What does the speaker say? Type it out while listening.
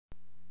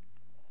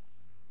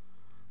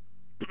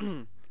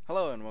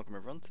Hello and welcome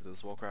everyone to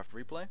this Warcraft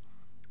replay.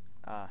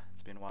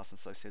 It's been a while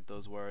since I said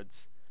those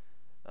words,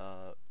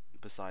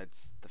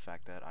 besides the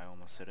fact that I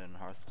almost said it in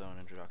Hearthstone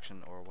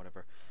introduction or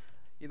whatever.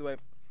 Either way,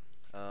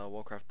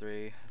 Warcraft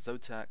 3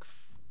 ZOTAC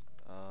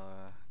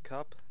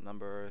Cup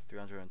number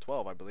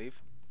 312, I believe.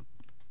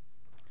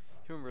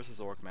 Human versus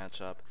Orc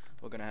matchup.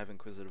 We're going to have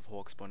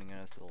InquisitiveHawk spawning in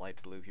as the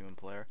light blue human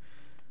player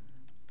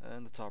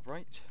in the top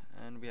right,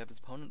 and we have his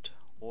opponent,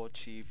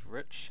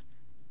 WarchiefRich,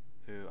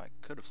 who I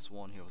could have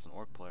sworn he was an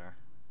Orc player.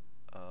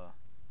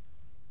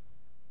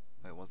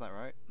 Wait, was that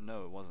right?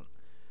 No, it wasn't.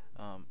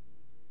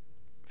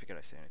 Figured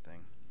I say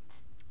anything.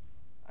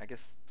 I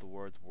guess the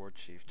words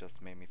Warchief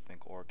just made me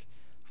think Orc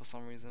for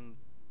some reason,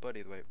 but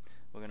either way,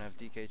 we're gonna have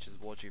DKH's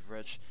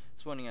WarchiefRich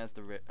spawning as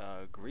the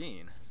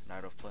green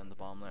Knight of Play in the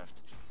bottom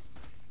left.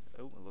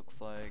 Oh, it looks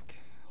like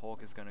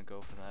Hawk is gonna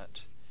go for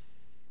that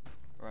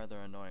rather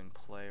annoying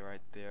play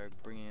right there,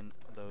 bringing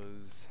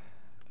those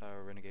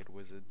Renegade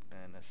Wizard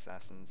and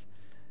Assassins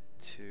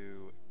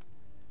to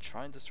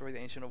try and destroy the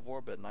Ancient of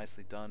War, but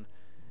nicely done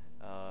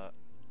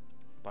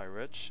by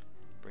Rich,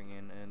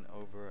 bringing in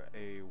over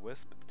a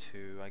Wisp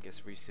to, I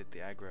guess, reset the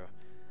aggro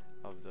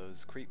of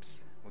those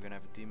creeps. We're gonna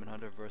have a Demon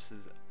Hunter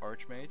versus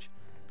Archmage,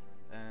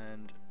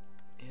 and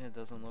yeah, it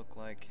doesn't look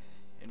like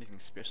anything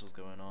special is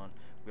going on.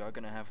 We are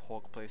gonna have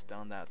Hawk place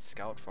down that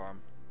scout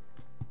farm.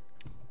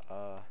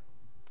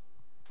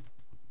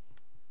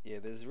 Yeah,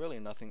 there's really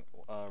nothing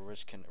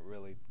Rich can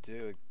really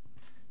do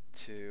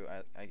to,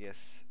 I guess,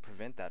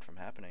 prevent that from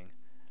happening.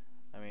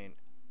 I mean,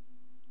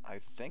 I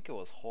think it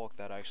was Hawk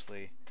that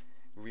actually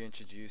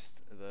reintroduced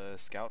the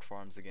scout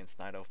farms against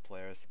Night Elf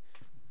players,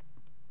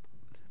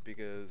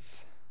 because,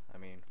 I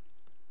mean,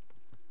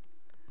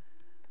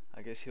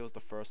 I guess he was the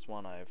first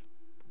one I've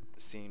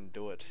seen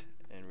do it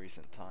in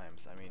recent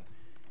times. I mean,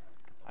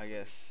 I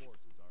guess,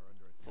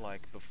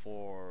 like,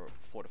 before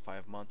 4 to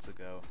 5 months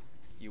ago,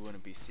 you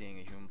wouldn't be seeing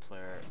a human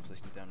player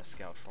placing down a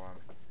scout farm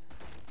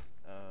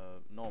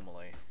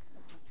normally,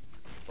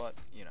 but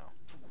you know,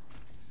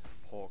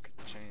 Hawk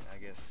I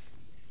guess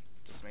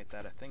just made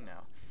that a thing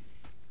now,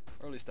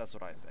 or at least that's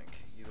what I think.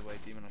 Either way,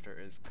 Demon Hunter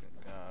is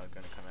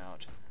gonna come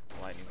out.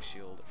 Lightning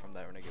Shield from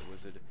that Renegade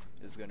Wizard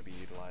is gonna be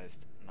utilized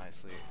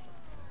nicely,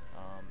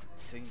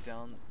 taking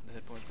down the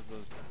hit points of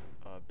those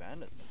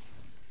bandits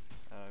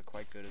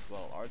quite good as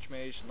well.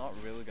 Archmage not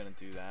really gonna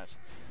do that.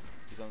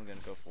 He's only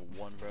gonna go for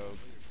one rogue.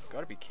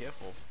 Gotta be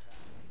careful.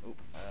 Oop,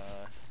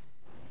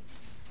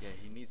 yeah,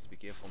 he needs to be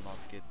careful not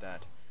to get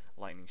that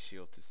lightning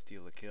shield to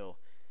steal a kill,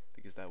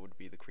 because that would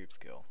be the creep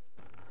skill.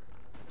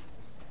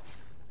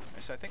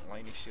 Actually, I think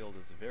lightning shield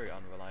is a very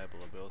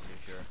unreliable ability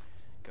if you're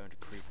going to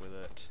creep with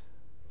it.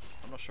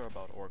 I'm not sure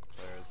about Orc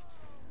players,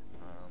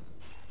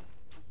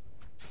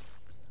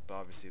 but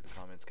obviously the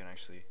comments can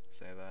actually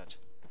say that.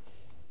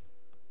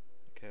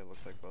 Okay,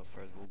 looks like both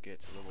players will get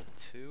to level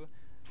 2.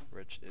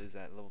 Rich is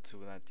at level 2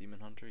 with that Demon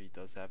Hunter. He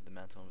does have the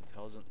Mantle of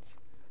Intelligence.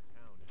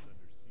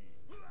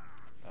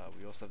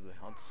 We also have the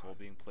Hunt Soul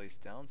being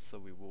placed down, so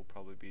we will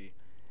probably be...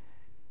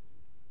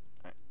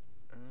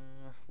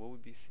 will we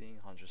be seeing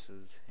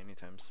Huntresses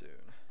anytime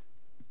soon?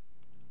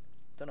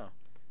 Dunno.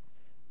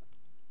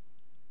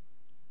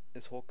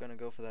 Is Hawk gonna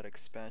go for that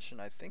expansion?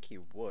 I think he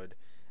would,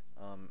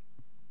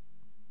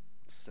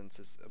 since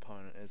his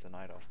opponent is a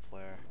Night Elf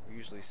player. We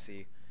usually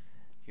see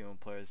human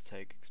players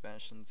take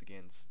expansions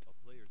against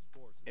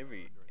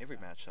every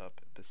matchup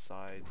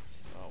besides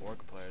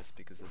Orc players,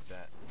 because of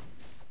that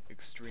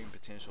extreme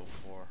potential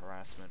for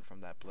harassment from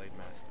that Blade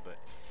Master, but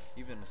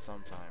even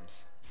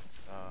sometimes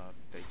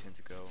they tend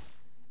to go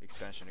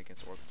expansion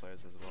against Orc players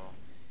as well.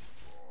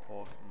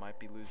 Hawk might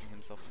be losing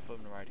himself a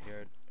footman right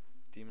here.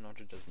 Demon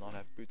Hunter does not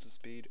have boots of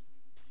speed,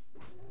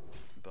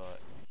 but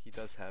he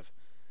does have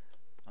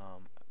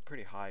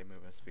pretty high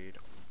movement speed.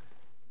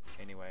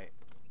 Anyway,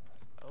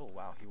 oh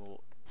wow, he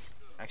will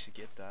actually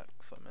get that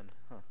footman,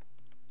 huh.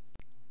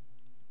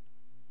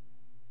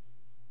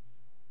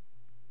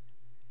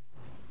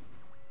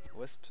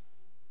 Wisp,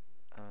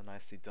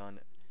 nicely done,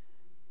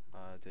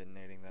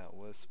 detonating that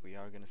Wisp. We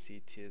are going to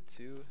see tier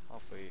 2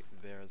 halfway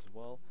there as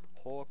well.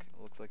 Hawk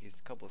looks like he's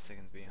a couple of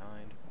seconds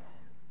behind.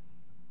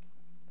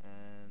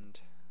 And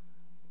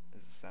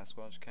is the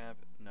Sasquatch camp?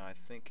 No, I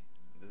think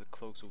the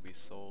cloaks will be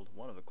sold.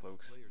 One of the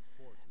cloaks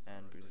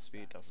and boost of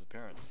speed does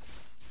appearance.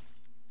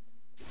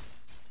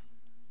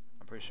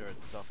 I'm pretty sure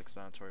it's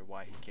self-explanatory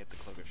why he kept the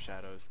Cloak of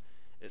Shadows.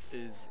 It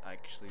is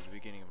actually the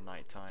beginning of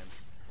nighttime.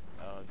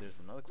 There's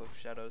another Cloak of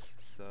Shadows,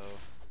 so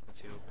let's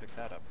see who'll pick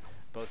that up.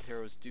 Both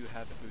heroes do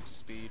have the boost of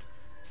speed.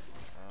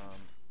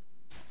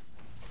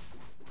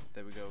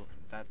 There we go,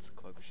 that's the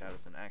Cloak of Shadows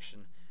in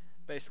action.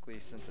 Basically,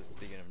 since it's the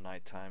beginning of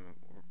nighttime,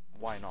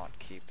 why not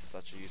keep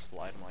such a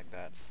useful item like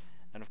that?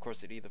 And of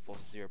course, it either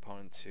forces your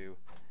opponent to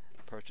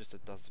purchase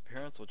it Dust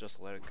Appearance or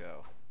just let it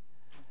go.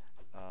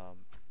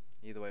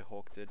 Either way,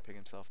 Hawk did pick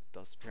himself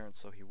Dust Appearance,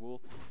 so he will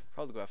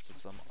probably go after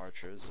some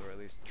archers, or at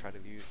least try to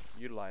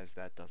utilize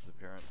that Dust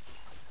Appearance.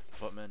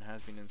 Footman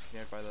has been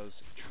ensnared by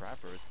those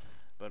trappers,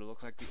 but it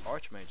looks like the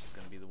Archmage is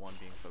going to be the one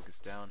being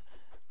focused down.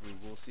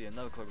 we will see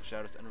another Cloak of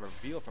Shadows and a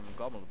reveal from a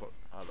Goblin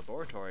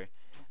Laboratory.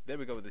 There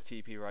we go with the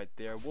TP right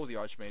there. Will the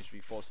Archmage be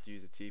forced to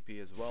use a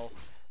TP as well?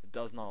 It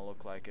does not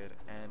look like it,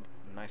 and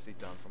nicely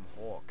done from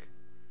Hawk.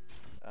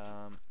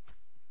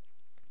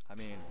 I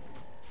mean,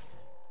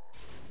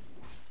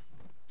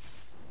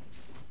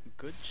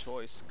 good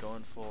choice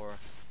going for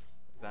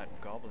that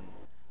Goblin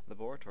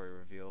Laboratory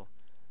reveal.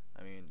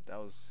 I mean, that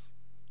was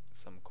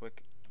some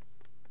quick,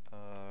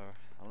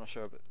 I'm not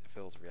sure if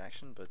it was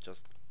reaction, but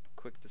just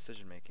quick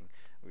decision making.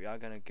 We are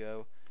gonna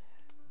go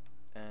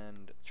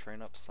and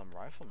train up some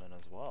riflemen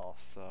as well.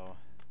 So,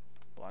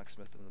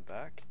 blacksmith in the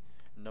back,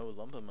 no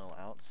lumber mill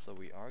out, so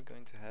we are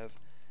going to have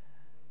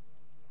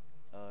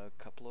a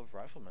couple of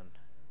riflemen.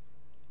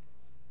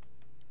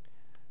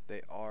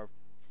 They are,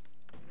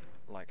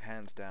 like,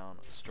 hands down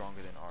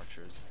stronger than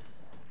archers,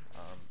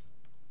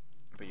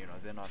 but you know,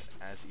 they're not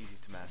as easy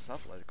to mass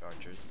up like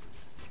archers.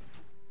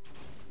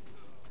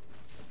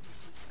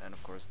 And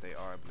of course they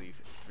are, I believe,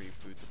 3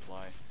 food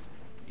supply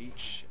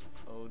each.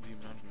 Oh,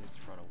 Demon Hunter needs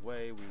to run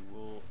away.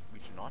 We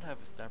do not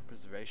have a stat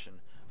preservation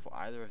for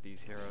either of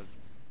these heroes.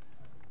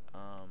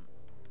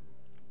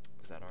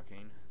 Is that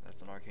arcane?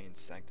 That's an arcane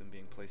sanctum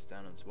being placed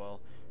down as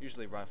well.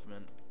 Usually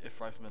riflemen, if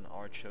riflemen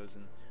are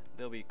chosen,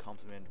 they'll be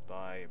complemented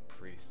by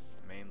priests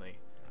mainly,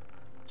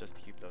 just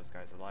to keep those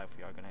guys alive.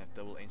 We are gonna have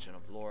double Ancient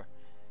of Lore.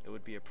 It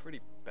would be a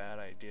pretty bad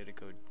idea to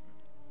go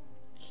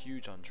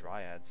huge on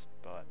dryads,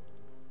 but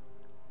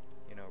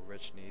you know,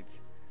 Rich needs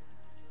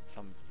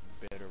some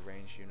better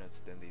range units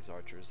than these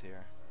archers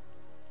here.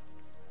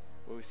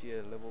 Will we see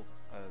a level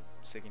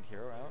second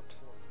hero out?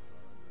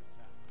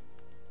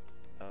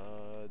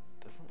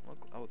 Doesn't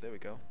look. Oh, there we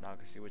go.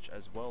 Naga Sea Witch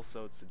as well.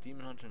 So it's the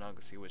Demon Hunter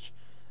Naga Sea Witch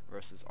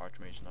versus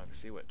Archmage Naga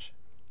Sea Witch.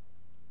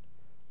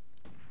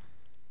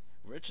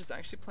 Rich is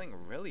actually playing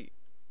really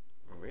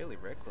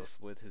reckless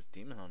with his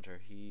Demon Hunter.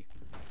 He,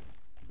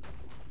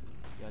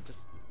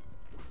 just,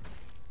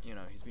 you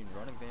know, he's been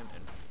running them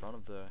in front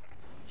of the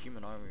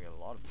human army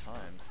a lot of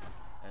times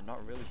and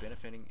not really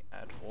benefiting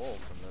at all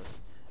from this.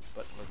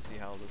 But let's see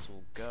how this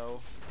will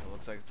go. It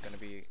looks like it's going to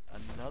be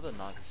another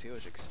Naga Sea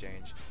Witch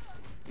exchange.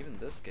 Even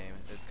this game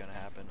it's going to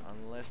happen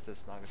unless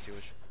this Naga Sea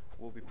Witch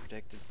will be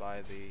protected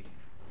by the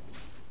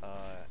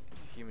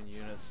human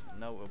units.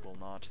 No, it will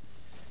not.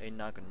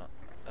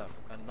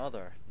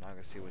 Another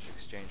Naga Sea Witch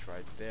exchange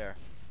right there.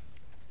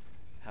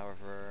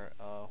 However,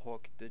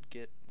 Hawk did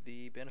get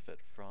the benefit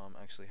from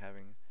actually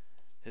having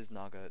his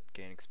Naga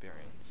gain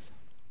experience.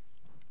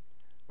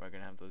 We're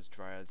gonna have those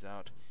dryads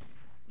out.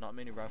 Not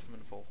many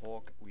riflemen for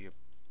Hawk. We have,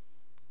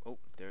 oh,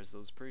 there's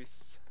those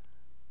priests.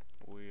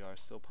 We are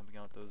still pumping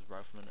out those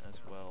riflemen as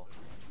well.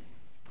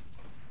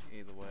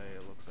 Either way,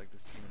 it looks like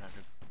this Demon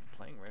Hunter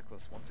playing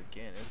reckless once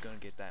again is going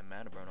to get that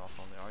mana burn off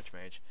on the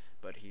Archmage,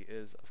 but he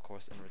is, of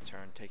course, in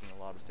return taking a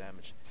lot of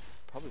damage.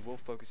 Probably will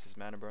focus his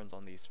mana burns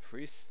on these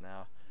priests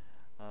now.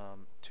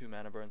 2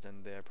 mana burns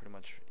and they're pretty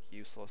much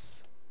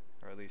useless,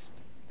 or at least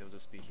they'll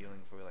just be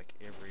healing for like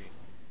every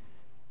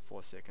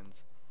 4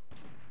 seconds.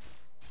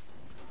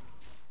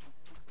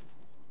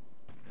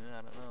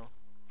 I don't know.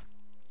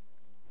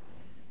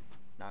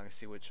 Naga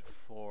Sea Witch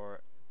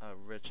for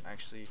Rich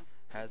actually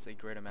has a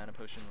greater mana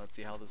potion. Let's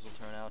see how this will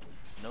turn out.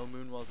 No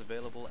moon wells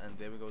available, and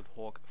there we go with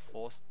Hawk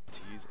forced to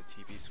use a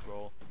TP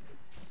scroll,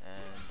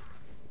 and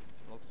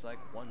looks like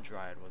one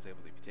dryad was able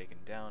to be taken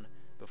down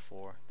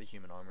before the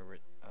human army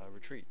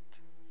retreat.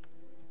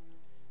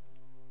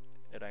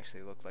 It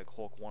actually looked like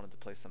Hawk wanted to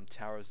place some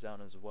towers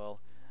down as well,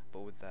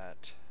 but with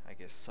that, I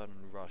guess, sudden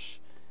rush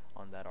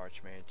on that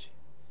Archmage,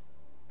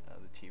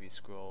 the TV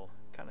scroll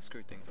kind of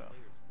screwed things up.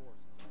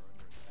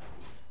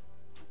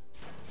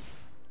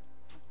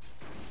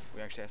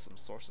 We actually have some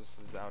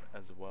sorceresses out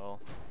as well.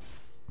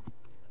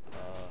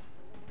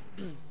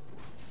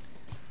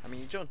 I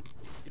mean, you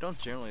don't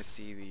generally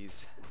see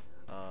these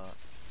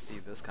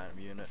this kind of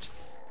unit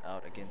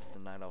out against the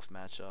Night Elf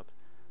matchup.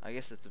 I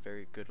guess it's a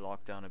very good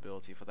lockdown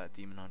ability for that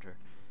Demon Hunter,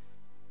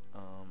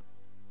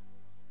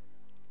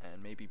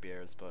 and maybe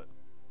bears, but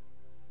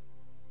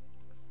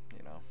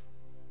you know,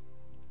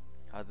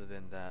 other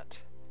than that,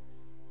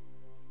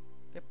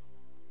 yep,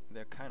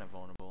 they're kind of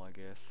vulnerable, I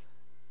guess.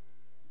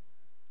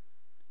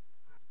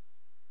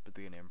 But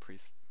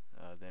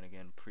then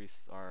again,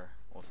 priests are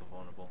also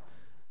vulnerable.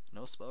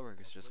 No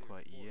spellbreakers just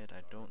quite yet.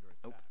 I don't.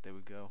 Oh, there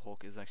we go.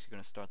 Hawk is actually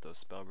going to start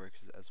those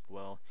spellbreakers as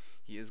well.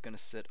 He is going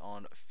to sit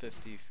on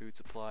 50 food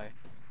supply.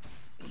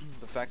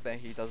 The fact that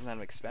he doesn't have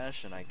an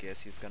expansion, I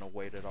guess he's going to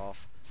wait it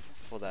off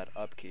for that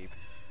upkeep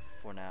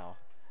for now.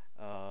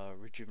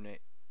 Rejuvenate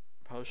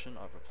potion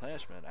of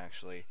replenishment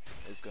actually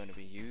is going to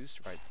be used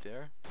right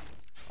there.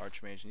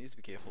 Archmage needs to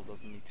be careful.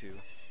 Doesn't need to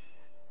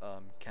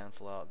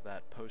cancel out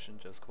that potion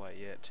just quite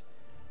yet.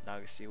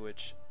 Naga Sea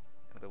Witch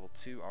level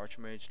 2,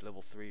 Archmage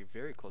level 3,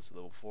 very close to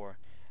level 4.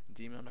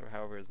 Demon Hunter,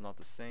 however, is not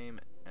the same,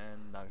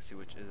 and Naga Sea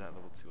Witch is at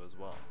level 2 as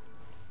well.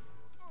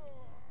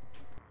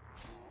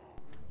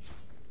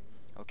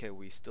 Okay,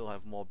 we still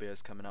have more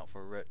bears coming out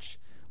for Rich.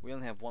 We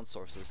only have one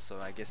sorceress, so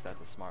I guess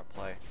that's a smart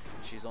play.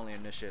 She's only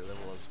initiate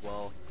level as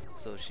well,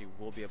 so she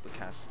will be able to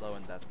cast slow,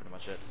 and that's pretty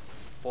much it.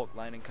 Fork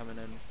Lightning coming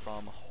in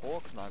from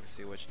Hawk's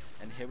Nagasiwitch,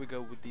 and here we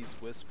go with these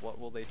Wisps. What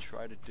will they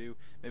try to do?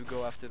 Maybe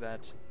go after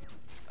that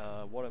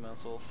Water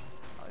Elemental.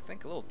 I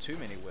think a little too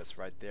many Wisps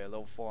right there.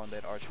 Level 4 on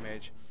that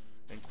Archmage.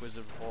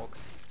 InquisitiveHawk's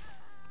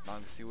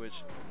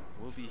Nagasiwitch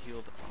will be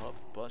healed up,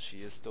 but she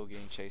is still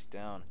getting chased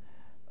down.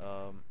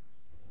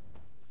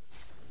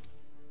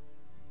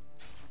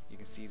 You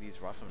can see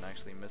these Riflemen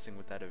actually missing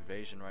with that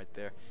evasion right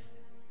there.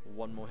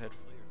 One more hit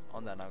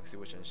on that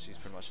Nagasiwitch and she's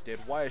pretty much dead.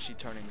 Why is she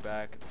turning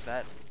back?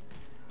 That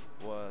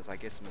was, I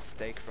guess, a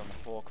mistake from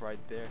Hawk right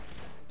there.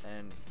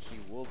 And he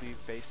will be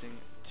facing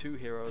 2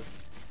 heroes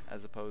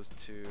as opposed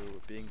to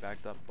being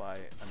backed up by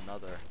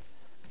another.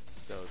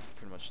 So it's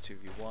pretty much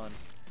 2v1.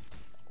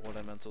 Water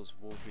Elementals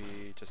will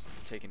be just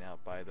taken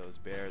out by those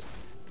bears.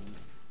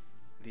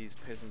 These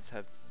peasants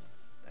have,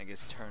 I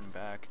guess, turned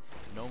back.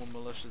 No more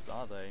militias,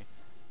 are they?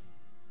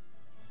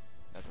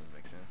 That doesn't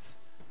make sense.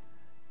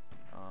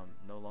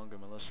 No longer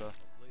militia.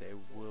 They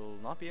will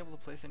not be able to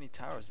place any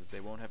towers as they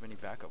won't have any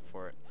backup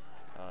for it.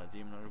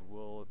 Demon Hunter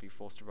will be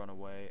forced to run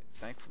away.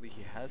 Thankfully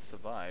he has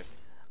survived.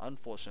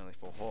 Unfortunately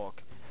for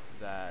Hawk,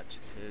 that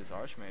his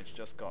Archmage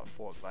just got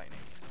Fork Lightning.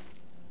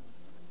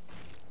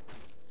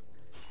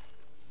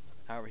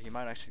 However, he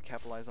might actually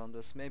capitalize on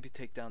this, maybe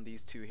take down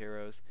these 2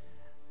 heroes.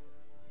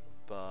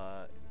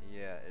 But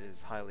yeah, it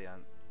is highly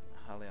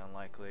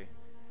unlikely.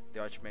 The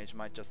Archmage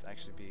might just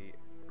actually be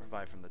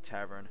revived from the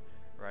tavern.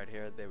 Right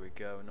here, there we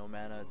go. No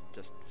mana,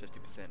 just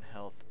 50%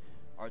 health.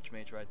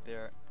 Archmage right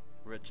there.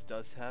 Rich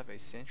does have a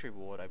Sentry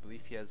Ward. I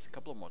believe he has a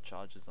couple of more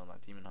charges on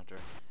that Demon Hunter.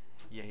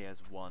 Yeah, he has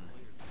 1.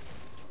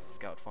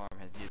 Scout Farm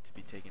has yet to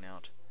be taken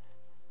out.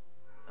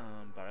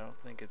 But I don't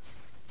think it's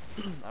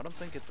I don't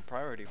think it's a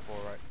priority for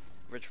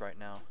Rich right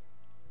now.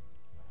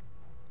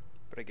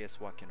 But I guess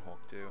what can Hawk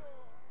do?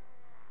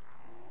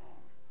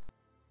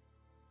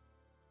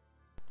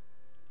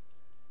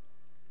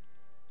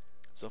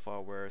 So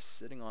far we're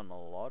sitting on a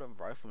lot of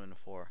Riflemen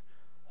for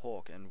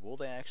Hawk, and will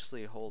they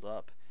actually hold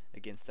up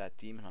against that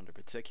Demon Hunter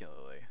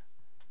particularly?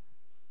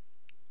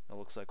 It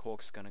looks like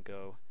Hawk's gonna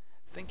go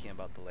thinking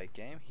about the late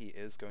game. He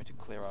is going to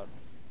clear out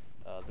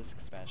this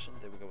expansion.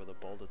 There we go with a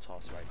Boulder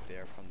Toss right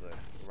there from the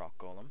Rock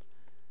Golem.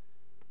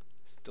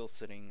 Still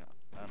sitting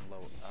on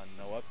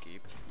no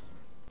upkeep.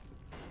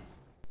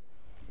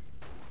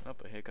 Oh,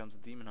 but here comes the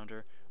Demon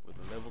Hunter with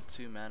a level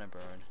 2 mana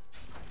burn.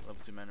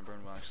 Level 2 mana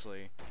burn will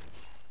actually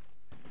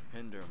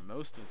hinder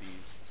most of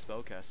these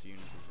spellcaster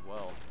units as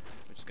well,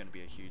 which is going to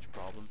be a huge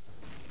problem.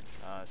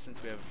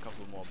 Since we have a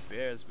couple more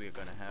bears, we are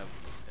going to have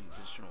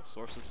additional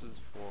sources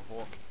for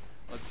Hawk.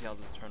 Let's see how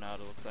this turn out.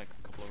 It looks like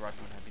a couple of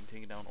Riflemen have been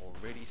taken down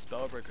already.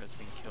 Spellbreaker has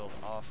been killed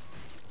off.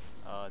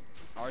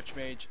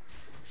 Archmage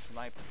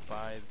sniped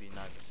by the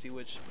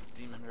Nagasiwitch.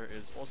 Demon Hunter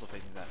is also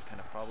facing that kind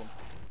of problem.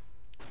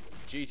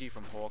 GG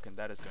from Hawk, and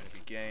that is going to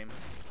be game.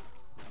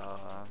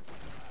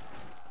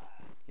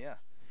 Yeah.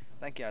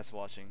 Thank you guys for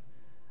watching.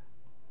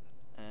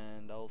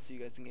 And I'll see you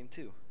guys in game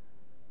 2.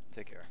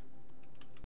 Take care.